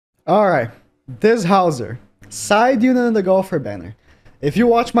Alright, this HOWZER. Side unit in the Gowther banner. If you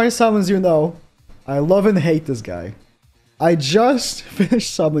watch my summons, you know I love and hate this guy. I just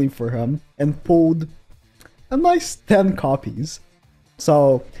finished summoning for him and pulled a nice 10 copies.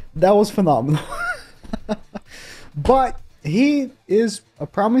 So that was phenomenal. But he is a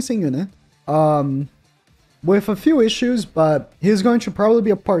promising unit. With a few issues, but he's going to probably be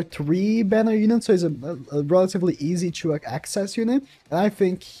a part 3 banner unit, so he's a relatively easy to access unit, and I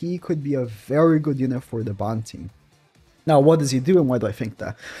think he could be a very good unit for the Bond team. Now, what does he do and why do I think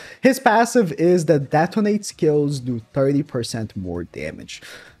that? His passive is that detonate skills do 30% more damage.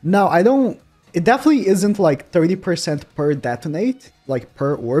 Now, it definitely isn't like 30% per detonate, like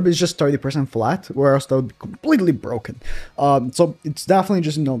per orb, it's just 30% flat, whereas that would be completely broken. So it's definitely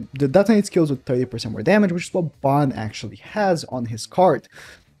just, you know, the detonate skills with 30% more damage, which is what Bond actually has on his card.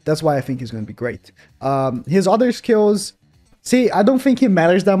 That's why I think he's going to be great. His other skills, see, I don't think he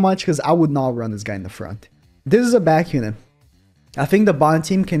matters that much because I would not run this guy in the front. This is a back unit. I think the Bond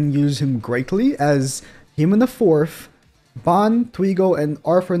team can use him greatly as him in the 4th, Bond, Twigo, and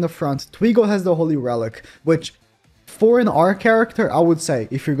Arthur in the front. Twigo has the Holy Relic, which for an R character, I would say,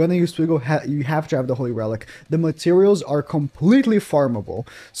 if you're gonna use Twigo, you have to have the Holy Relic. The materials are completely farmable,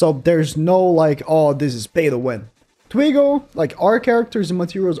 so there's no like, oh, this is pay to win. Twigo, like R characters and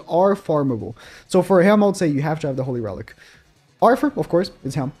materials are farmable. So for him, I would say you have to have the Holy Relic. Arthur, of course,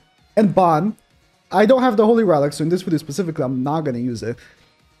 is him. And Bond, I don't have the Holy Relic, so in this video specifically, I'm not gonna use it.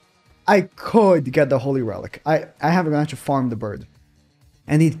 I could get the Holy Relic. I haven't managed to farm the bird.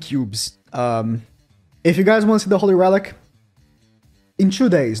 I need cubes. If you guys want to see the Holy Relic, in 2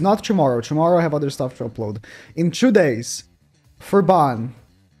 days, not tomorrow. Tomorrow I have other stuff to upload. In 2 days, for Bond,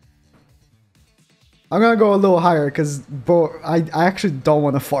 I'm gonna go a little higher because I actually don't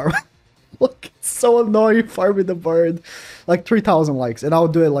want to farm. Look, it's so annoying farming the bird. Like 3,000 likes, and I'll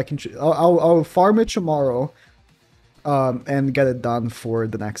do it like I'll farm it tomorrow. And get it done for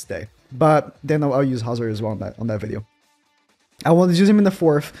the next day. But then I'll use HOWZER as well on that video. I want to use him in the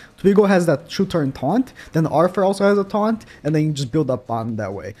 4th. Twigo has that 2-turn taunt. Then Arthur also has a taunt. And then you just build up Bond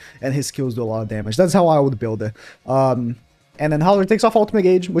that way. And his skills do a lot of damage. That's how I would build it. And then HOWZER takes off ultimate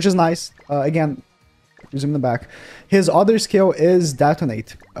gauge, which is nice. Again, use him in the back. His other skill is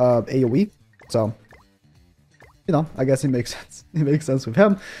detonate AoE. So, you know, I guess it makes sense. It makes sense with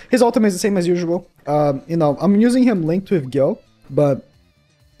him. His ultimate is the same as usual. You know, I'm using him linked with Gil, but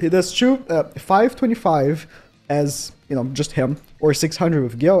he does 525 as, you know, just him, or 600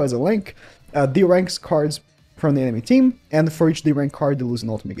 with Gil as a link. D-ranks cards from the enemy team, and for each D-rank card, they lose an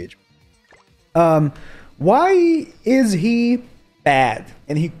ultimate gauge. Why is he bad?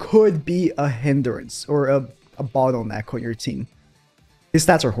 And he could be a hindrance or a bottleneck on your team. His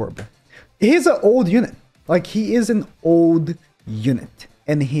stats are horrible. He's an old unit. Like, he is an old unit,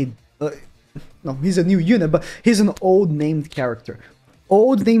 and no, he's a new unit, but he's an old named character.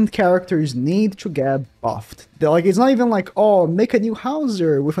 Old named characters need to get buffed. They're like, it's not even like, oh, make a new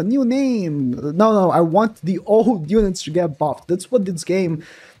HOWZER with a new name. No, I want the old units to get buffed. That's what this game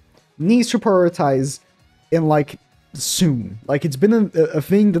needs to prioritize in, like, soon. Like, it's been a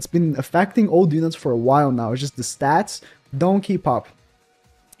thing that's been affecting old units for a while now. It's just the stats don't keep up.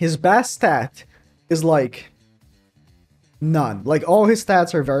 His best stat is like none. Like, all his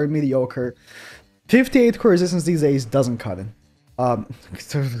stats are very mediocre. 58 core resistance these days doesn't cut it.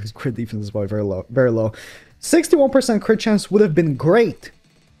 His crit defense is probably very low. Very low. 61% crit chance would have been great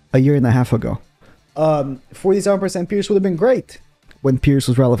a year and a half ago. 47% Pierce would have been great when Pierce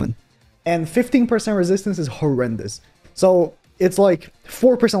was relevant. And 15% resistance is horrendous. So it's like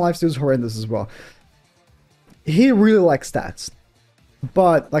 4% lifesteal is horrendous as well. He really likes stats.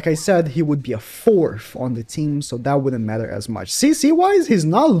 But, like I said, he would be a 4th on the team, so that wouldn't matter as much. CC-wise, he's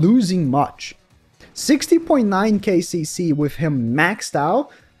not losing much. 60.9k CC with him maxed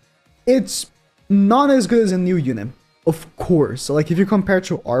out, it's not as good as a new unit, of course. So, like, if you compare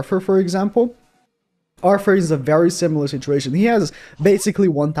to Arthur, for example, Arthur is a very similar situation. He has basically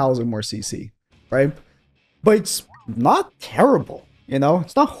 1,000 more CC, right? But it's not terrible, you know?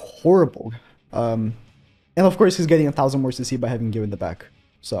 It's not horrible. And of course, he's getting 1,000 more CC by having given the back.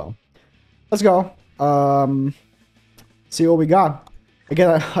 So, let's go. See what we got.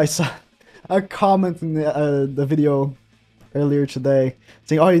 Again, I saw a comment in the video earlier today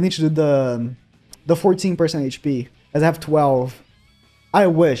saying, oh, you need to do the 14% HP, as I have 12. I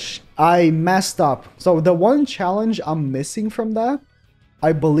wish. I messed up. So the one challenge I'm missing from that,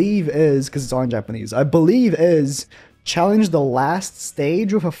 I believe is, because it's all in Japanese, I believe is challenge the last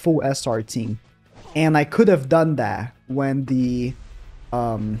stage with a full SR team. And I could have done that when the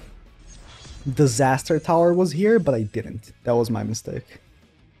disaster tower was here, but I didn't. That was my mistake.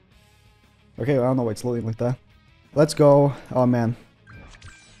 Okay, I don't know why it's loading like that. Let's go. Oh man.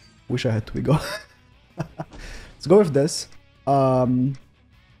 Wish I had Twigo. Let's go with this.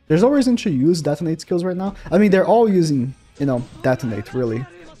 There's no reason to use detonate skills right now. I mean, they're all using, you know, detonate, really.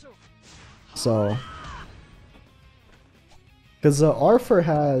 So... Because Arthur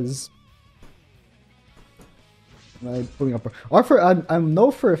has... Pulling up. Arthur, I know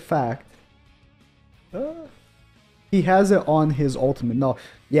for a fact... he has it on his ultimate. No.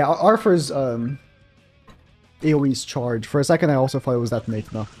 Yeah, Arthur's AoE's charge. For a second, I also thought it was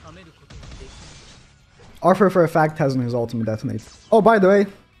detonate. No. Arthur, for a fact, has on his ultimate detonate. Oh, by the way...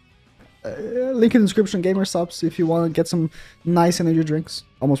 link in the description, gamer subs, if you want to get some nice energy drinks.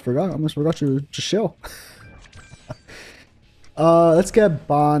 Almost forgot to chill. Let's get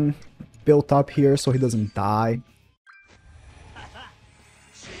Bon built up here so he doesn't die.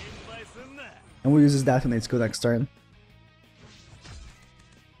 And we'll use his detonate skill next turn.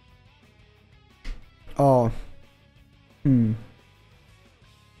 Oh. I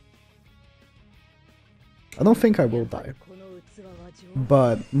don't think I will die.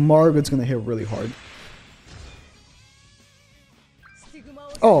 But Margaret's gonna hit really hard.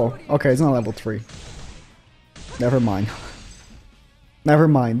 Oh, okay, it's not level 3. Never mind. Never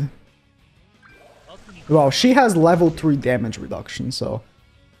mind. Well, she has level 3 damage reduction, so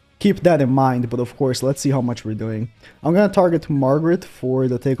keep that in mind. But of course, let's see how much we're doing. I'm gonna target Margaret for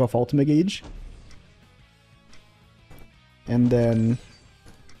the takeoff ultimate gauge. And then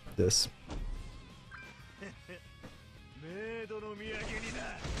this.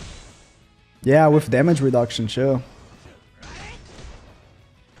 Yeah, with damage reduction, sure.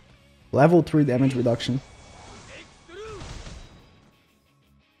 Level 3 damage reduction.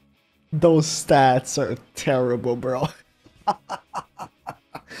 Those stats are terrible, bro.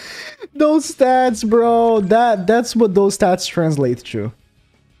 Those stats, bro. That's what those stats translate to.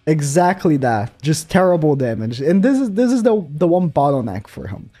 Exactly that. Just terrible damage. And this is the one bottleneck for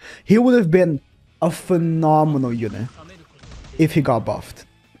him. He would have been a phenomenal unit if he got buffed.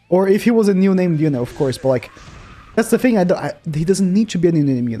 Or if he was a new named unit, of course, but like, that's the thing, he doesn't need to be a new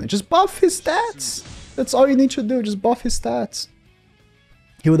named unit. Just buff his stats. That's all you need to do, just buff his stats.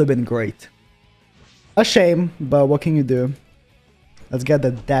 He would have been great. A shame, but what can you do? Let's get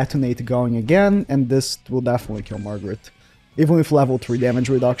the detonate going again, and this will definitely kill Margaret. Even with level 3 damage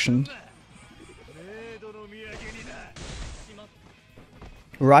reduction.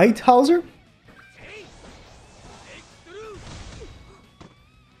 Right, HOWZER?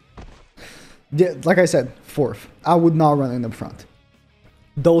 Yeah, like I said, 4th. I would not run in the front.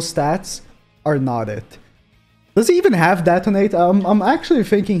 Those stats are not it. Does he even have detonate? I'm actually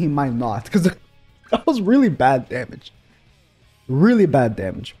thinking he might not, because that was really bad damage. Really bad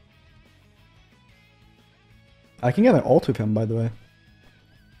damage. I can get an ult with him, by the way.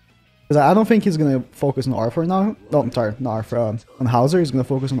 Because I don't think he's going to focus on Arthur now. Oh, I'm sorry, not Arthur. On HOWZER, he's going to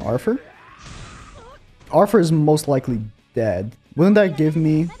focus on Arthur. Arthur is most likely dead. Wouldn't that give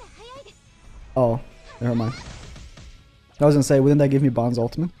me... Oh, never mind. I was going to say, wouldn't that give me Bond's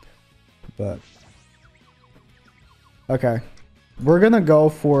ultimate? But... Okay. We're going to go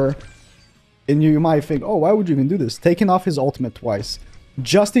for... And you might think, oh, why would you even do this? Taking off his ultimate twice.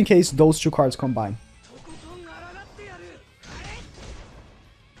 Just in case those two cards combine.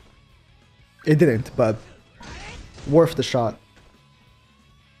 It didn't, but worth the shot.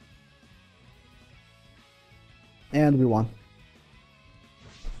 And we won.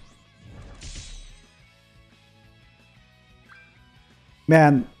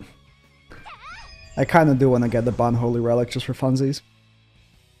 Man, I kind of do want to get the Bond Holy Relic just for funsies.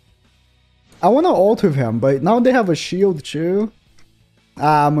 I want to ult with him, but now they have a shield too.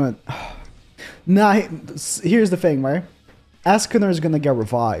 I'm gonna... Nah, here's the thing, right? Eskener is gonna get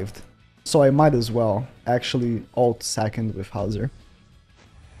revived. So I might as well actually ult second with HOWZER.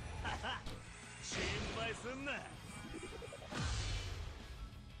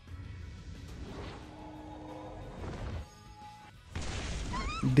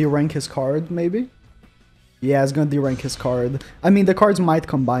 De-rank his card, maybe? Yeah, it's gonna de-rank his card. I mean, the cards might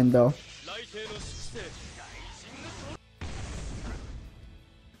combine, though.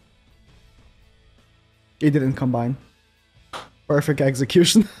 It didn't combine. Perfect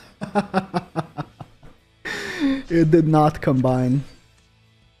execution. It did not combine.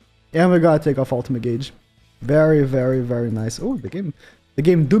 And we gotta take off ultimate gauge. Very, very, very nice. Oh, the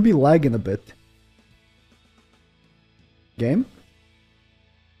game do be lagging a bit. Game?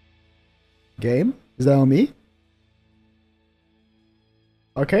 Game? Is that on me?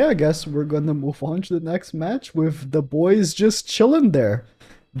 Okay, I guess we're gonna move on to the next match with the boys just chilling there.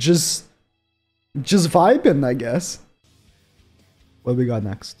 Just vibing, I guess. What we got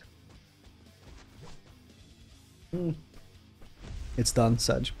next? It's done,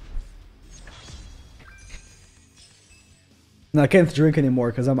 Sedge. No, I can't drink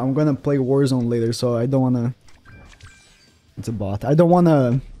anymore because I'm gonna play Warzone later, so I don't wanna. It's a bot. I don't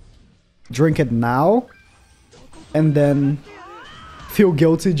wanna drink it now, and then feel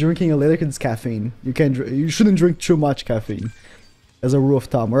guilty drinking it later because it's caffeine. You can't. You shouldn't drink too much caffeine, as a rule of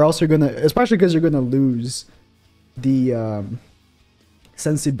thumb, or else you're gonna, especially because you're gonna lose the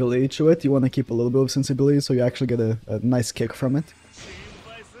sensibility to it. You want to keep a little bit of sensibility, so you actually get a nice kick from it.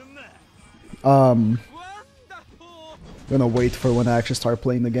 Gonna wait for when I actually start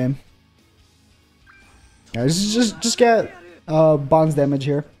playing the game. Yeah, just get bonds damage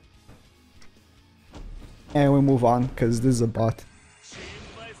here, and we move on because this is a bot.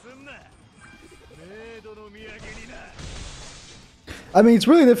 I mean, it's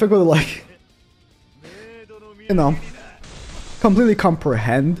really difficult to, like, you know, completely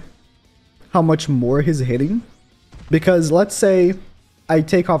comprehend how much more he's hitting, because let's say I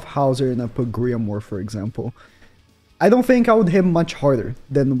take off HOWZER and I put Griamore, for example. I don't think I would hit much harder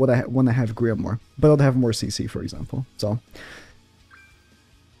than what when I have Griamore, but I'd have more CC, for example. So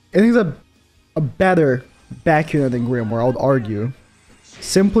I think it's a better back unit than Griamore, I would argue,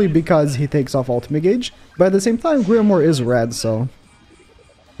 simply because he takes off ultimate gauge. But at the same time, Griamore is red, so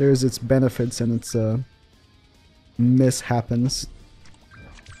there's its benefits and its mishappens.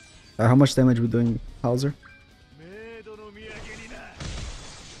 How much damage are we doing, HOWZER?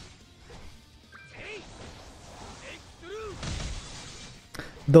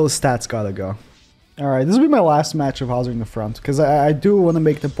 Those stats gotta go. Alright, this will be my last match of HOWZER in the front, because I do want to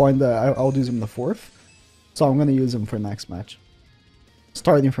make the point that I'll use him in the 4th. So I'm going to use him for next match.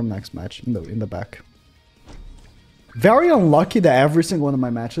 Starting from next match, in the back. Very unlucky that every single one of my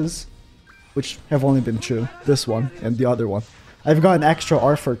matches, which have only been 2, this one and the other one, I've got an extra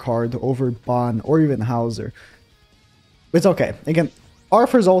Arthur card over Ban or even HOWZER. It's okay. Again,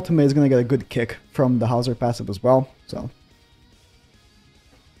 Arthur's ultimate is going to get a good kick from the HOWZER passive as well, so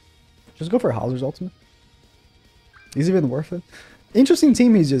just go for HOWZER's ultimate. Is it even worth it? Interesting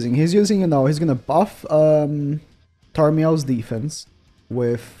team he's using. He's using, you know, he's gonna buff Tarmiel's defense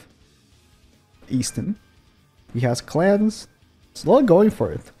with Easton. He has clans. It's a lot going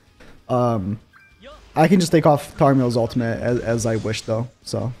for it. I can just take off Tarmiel's ultimate as I wish though.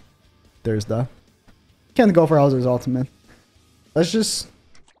 So there's that. Can't go for HOWZER's ultimate. Let's just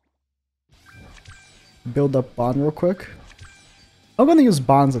build up Bond real quick. I'm gonna use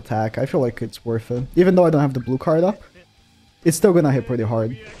Bond's attack. I feel like it's worth it. Even though I don't have the blue card up, it's still gonna hit pretty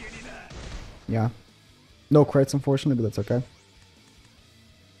hard. Yeah. No crits, unfortunately, but that's okay.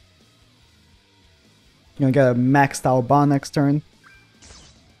 Gonna get a maxed out Bond next turn.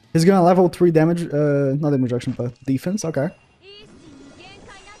 He's gonna level 3 damage, not damage reduction, but defense. Okay.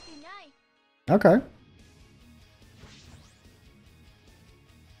 Okay.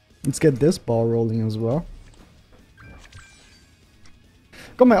 Let's get this ball rolling as well.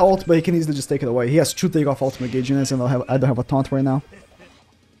 Got my ult, but he can easily just take it away. He has 2 take off ultimate gauge units, and I don't have a taunt right now.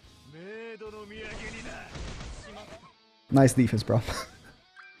 Nice defense, bro.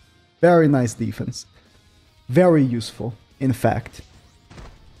 Very nice defense. Very useful, in fact.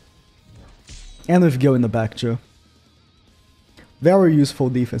 And with Gil in the back, too. Very useful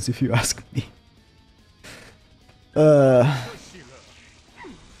defense, if you ask me.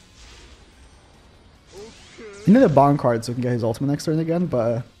 He need a Bond card so he can get his ultimate next turn again,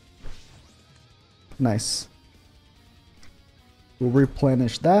 but nice. We'll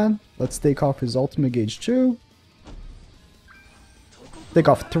replenish that. Let's take off his ultimate gauge 2. Take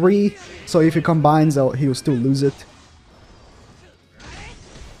off 3, so if he combines, he'll still lose it.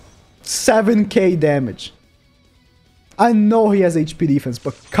 7k damage. I know he has HP defense,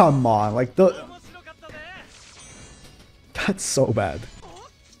 but come on, like that's so bad.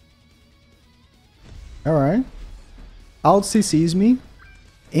 Alright. Out CCs me.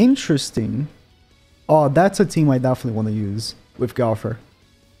 Interesting. Oh, that's a team I definitely want to use with Gowther.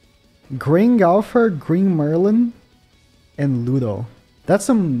 Green Gowther, Green Merlin, and Ludo. That's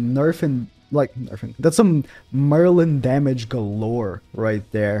some nerfing, that's some Merlin damage galore right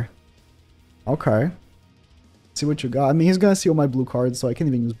there. Okay. Let's see what you got. I mean, he's gonna steal my blue cards, so I can't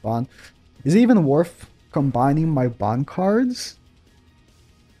even use Bond. Is it even worth combining my Bond cards?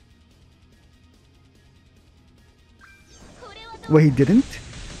 Wait, he didn't?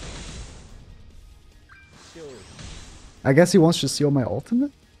 I guess he wants to steal my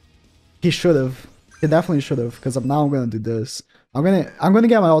ultimate? He should have. He definitely should have, because now I'm gonna do this. I'm gonna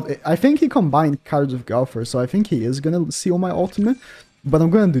get my ult. I think he combined cards with Gowther, so I think he is gonna steal my ultimate. But I'm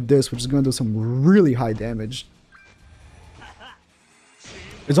gonna do this, which is gonna do some really high damage.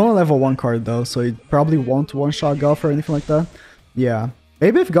 It's only level 1 card though, so it probably won't one-shot Gowther or anything like that. Yeah.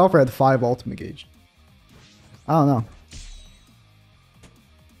 Maybe if Gowther had 5 ultimate gauge. I don't know.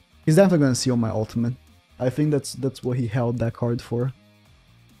 He's definitely gonna seal my ultimate. I think that's what he held that card for.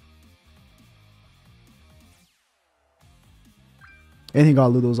 And he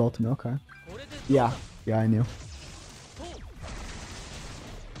got Ludo's ultimate, okay. Yeah, I knew.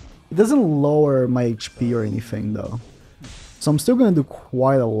 It doesn't lower my HP or anything though. So I'm still gonna do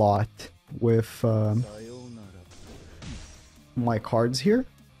quite a lot with my cards here.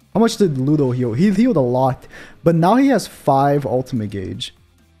 How much did Ludo heal? He healed a lot, but now he has 5 ultimate gauge.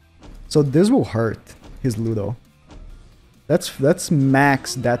 So this will hurt his Ludo. That's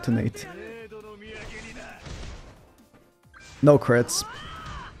max detonate. No crits.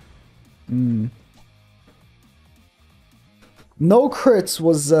 No crits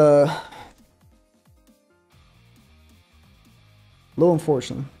was a little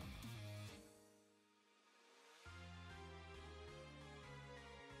unfortunate.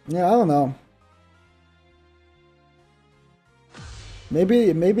 Yeah, I don't know.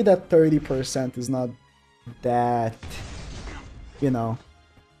 Maybe that 30% is not that, you know,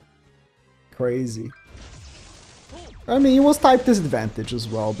 crazy. I mean, it was type disadvantage as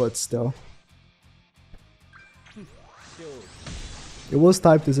well, but still. It was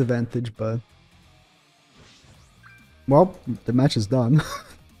type disadvantage, but... Well, the match is done.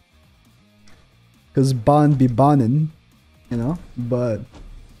 Because Ban be banning, you know, but...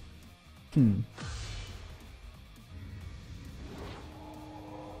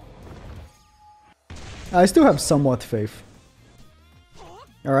 I still have somewhat faith.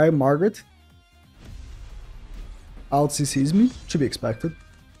 Alright, Margaret. Out CCs me. Should be expected.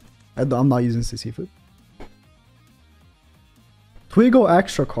 I'm not using CC food. Twigo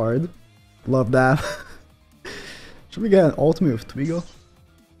extra card. Love that. Should we get an ultimate with Twigo?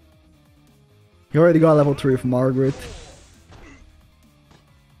 You already got level 3 with Margaret.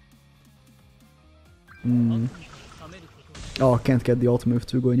 Oh, can't get the ultimate with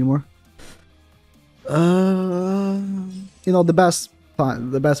Twigo anymore. You know, the best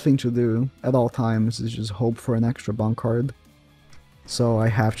thing to do at all times is just hope for an extra bond card. So I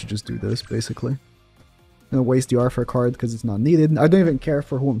have to just do this, basically. I'm gonna waste the Arthur card because it's not needed. I don't even care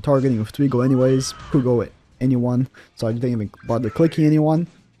for who I'm targeting with Twigo anyways. Could go with anyone, so I didn't even bother clicking anyone.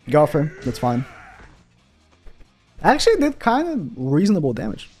 Gowther, that's fine. Actually did kind of reasonable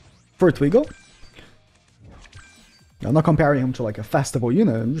damage for Twigo. I'm not comparing him to like a festival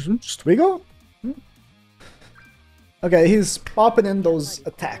unit, just Twigo. Okay, he's popping in those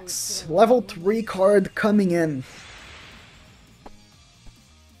attacks. Level 3 card coming in.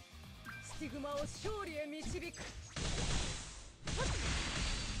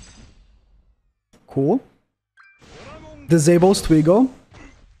 Cool. Disables Twigo.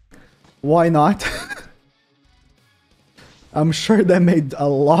 Why not? I'm sure that made a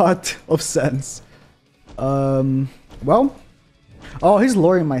lot of sense. Well. Oh, he's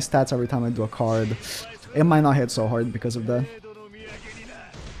lowering my stats every time I do a card. It might not hit so hard because of that.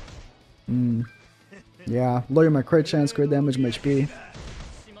 Yeah, lower my crit chance, crit damage, my HP.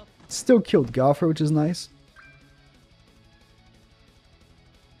 Still killed Gowther, which is nice.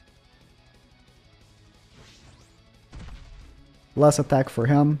 Less attack for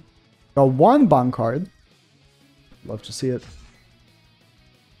him. Got 1 bond card. Love to see it.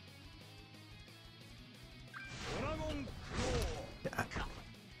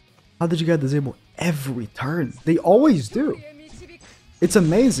 How did you get disabled every turn? They always do. It's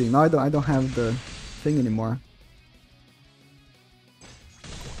amazing. No, I don't have the thing anymore.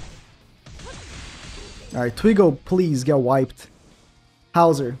 Alright, Twigo, please get wiped.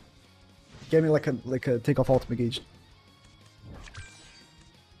 HOWZER. Get me like a take off ultimate gauge.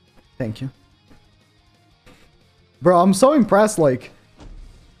 Thank you. Bro, I'm so impressed, like...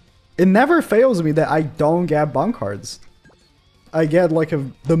 It never fails me that I don't get bond cards. I get like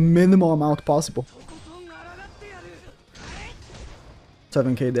the minimal amount possible.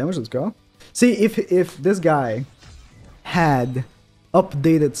 7k damage, let's go. See, if this guy had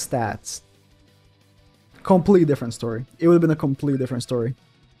updated stats, completely different story. It would have been a completely different story.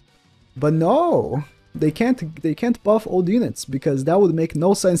 But no, they can't buff old units because that would make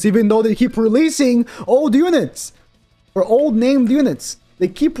no sense. Even though they keep releasing old units or old named units, they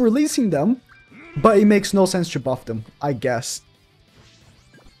keep releasing them, but it makes no sense to buff them, I guess.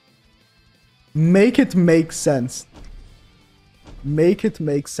 Make it make sense. Make it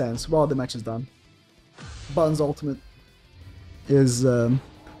make sense. Well, the match is done. Bun's ultimate is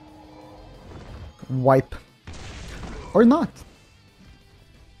wipe. Or not.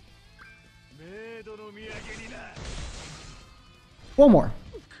 One more.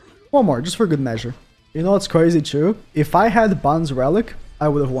 One more, just for good measure. You know what's crazy too? If I had Ban's Relic, I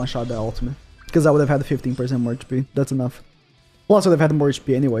would have one-shot the ultimate. Because I would have had 15% more HP. That's enough. Plus, I would have had more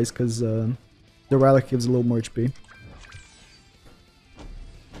HP anyways, because the Relic gives a little more HP.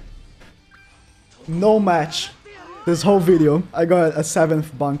 No match. This whole video, I got a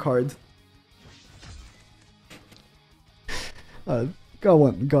 7th Ban card.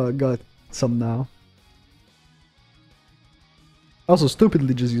 Got some now. Also,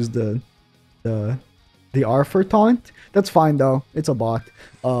 stupidly just used the Arthur taunt. That's fine though. It's a bot.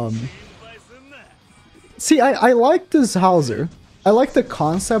 See, I like this HOWZER. I like the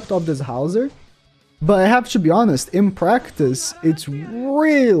concept of this HOWZER, but I have to be honest. In practice, it's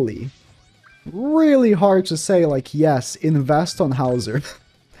really hard to say like, yes, invest on HOWZER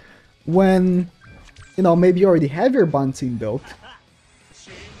when, you know, maybe you already have your Ban team built.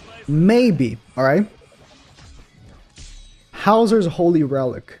 Maybe, alright? HOWZER's Holy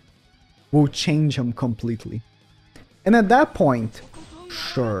Relic will change him completely. And at that point,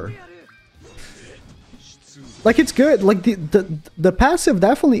 sure. Like, it's good. Like, the passive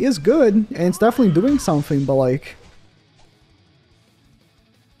definitely is good, and it's definitely doing something, but like...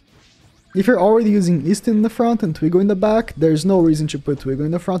 if you're already using East in the front and Twigo in the back, there's no reason to put Twigo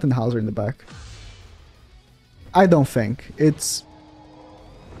in the front and HOWZER in the back. I don't think. It's...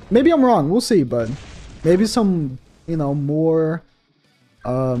 maybe I'm wrong, we'll see, but... maybe some, you know, more...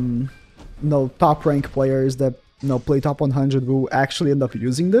 you know, top rank players that, you know, play top 100 will actually end up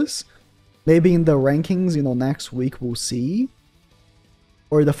using this. Maybe in the rankings, you know, next week we'll see.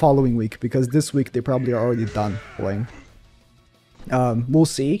 Or the following week, because this week they probably are already done playing. We'll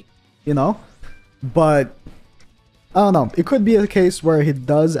see, you know. But, I don't know. It could be a case where he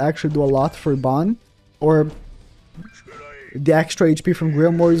does actually do a lot for Ban. Or the extra HP from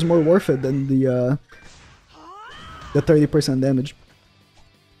Grimoire is more worth it than the 30% damage.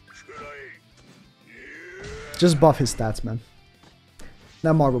 Just buff his stats, man.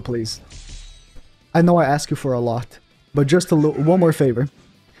 Now Marvel, please. I know I ask you for a lot, but just one more favor.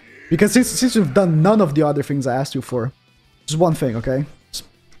 Because since you've done none of the other things I asked you for, just one thing, okay? Just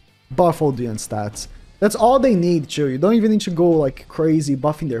buff all the end stats. That's all they need, too. You don't even need to go like crazy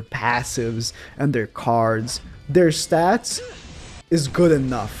buffing their passives and their cards. Their stats is good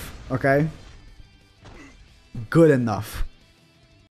enough, okay? Good enough.